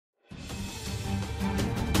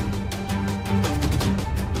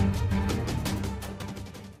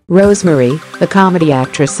Rosemary, the comedy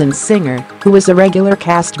actress and singer, who was a regular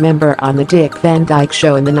cast member on The Dick Van Dyke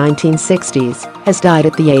Show in the 1960s, has died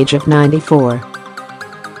at the age of 94.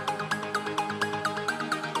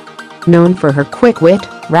 Known for her quick wit,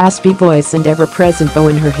 raspy voice and ever-present bow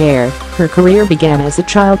in her hair, her career began as a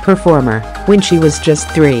child performer when she was just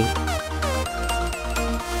 3.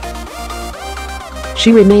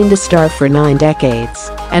 She remained a star for 9 decades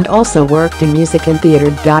and also worked in music and theater.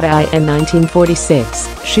 In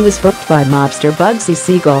 1946, she was booked by mobster Bugsy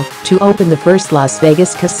Siegel to open the first Las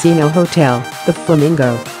Vegas casino hotel, the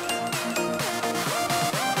Flamingo.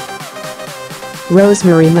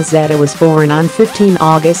 Rosemary Mazzetta was born on 15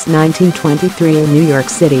 August 1923 in New York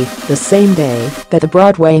City, the same day that the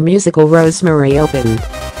Broadway musical Rosemary opened.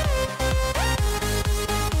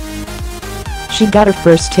 She got her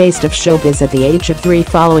first taste of showbiz at the age of 3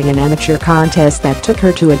 following an amateur contest that took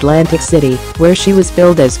her to Atlantic City, where she was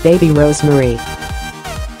billed as Baby Rosemary.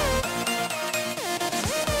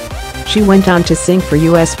 She went on to sing for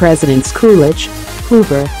U.S. Presidents Coolidge,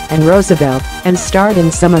 Hoover, and Roosevelt, and starred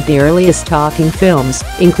in some of the earliest talking films,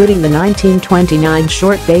 including the 1929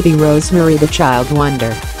 short Baby Rosemary: The Child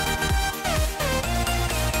Wonder.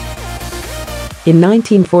 In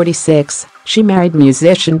 1946, she married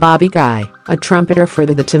musician Bobby Guy, a trumpeter for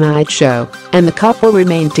The Tonight Show, and the couple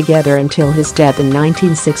remained together until his death in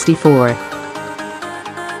 1964.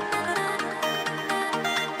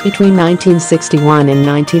 Between 1961 and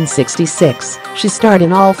 1966, she starred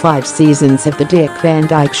in all 5 seasons of The Dick Van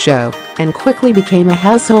Dyke Show and quickly became a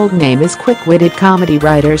household name as quick-witted comedy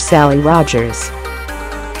writer Sally Rogers.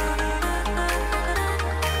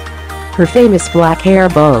 Her famous black hair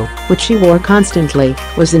bow, which she wore constantly,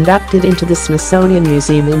 was inducted into the Smithsonian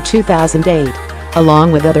Museum in 2008,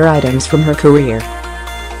 along with other items from her career.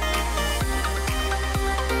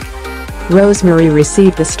 Rosemary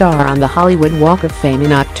received a star on the Hollywood Walk of Fame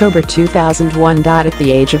in October 2001. At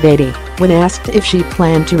the age of 80, when asked if she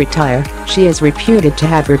planned to retire, she is reputed to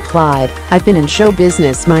have replied, "I've been in show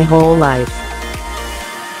business my whole life.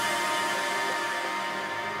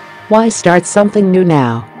 Why start something new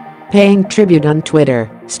now?" Paying tribute on Twitter,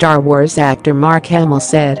 Star Wars actor Mark Hamill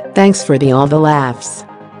said, "Thanks for all the laughs.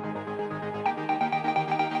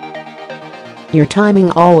 Your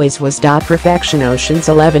timing always was. Perfection." Ocean's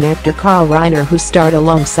 11 actor Carl Reiner, who starred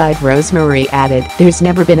alongside Rosemary, added, "There's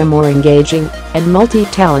never been a more engaging and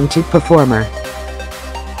multi-talented performer."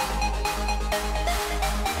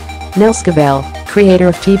 Nell Scovell, creator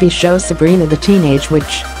of TV show Sabrina the Teenage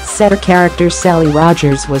Witch, said her character Sally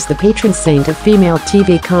Rogers was the patron saint of female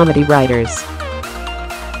TV comedy writers.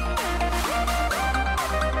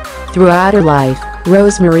 Throughout her life,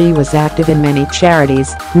 Rosemary was active in many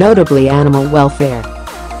charities, notably animal welfare.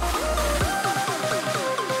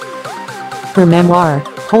 Her memoir,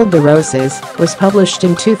 Hold the Roses, was published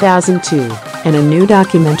in 2002, and a new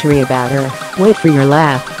documentary about her, Wait for Your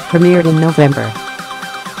Laugh, premiered in November.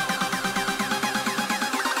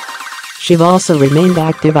 She also remained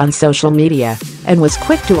active on social media and was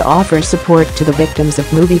quick to offer support to the victims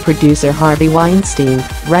of movie producer Harvey Weinstein,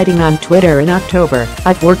 writing on Twitter in October,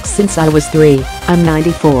 "I've worked since I was 3, I'm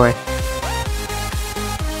 94.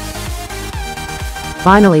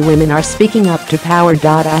 Finally, women are speaking up to power.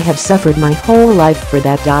 I have suffered my whole life for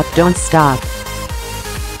that. Don't stop."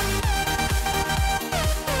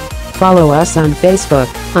 Follow us on Facebook,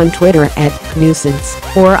 on Twitter @Knussens,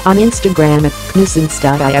 or on Instagram @Knussens.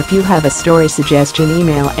 If you have a story suggestion,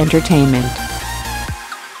 email entertainment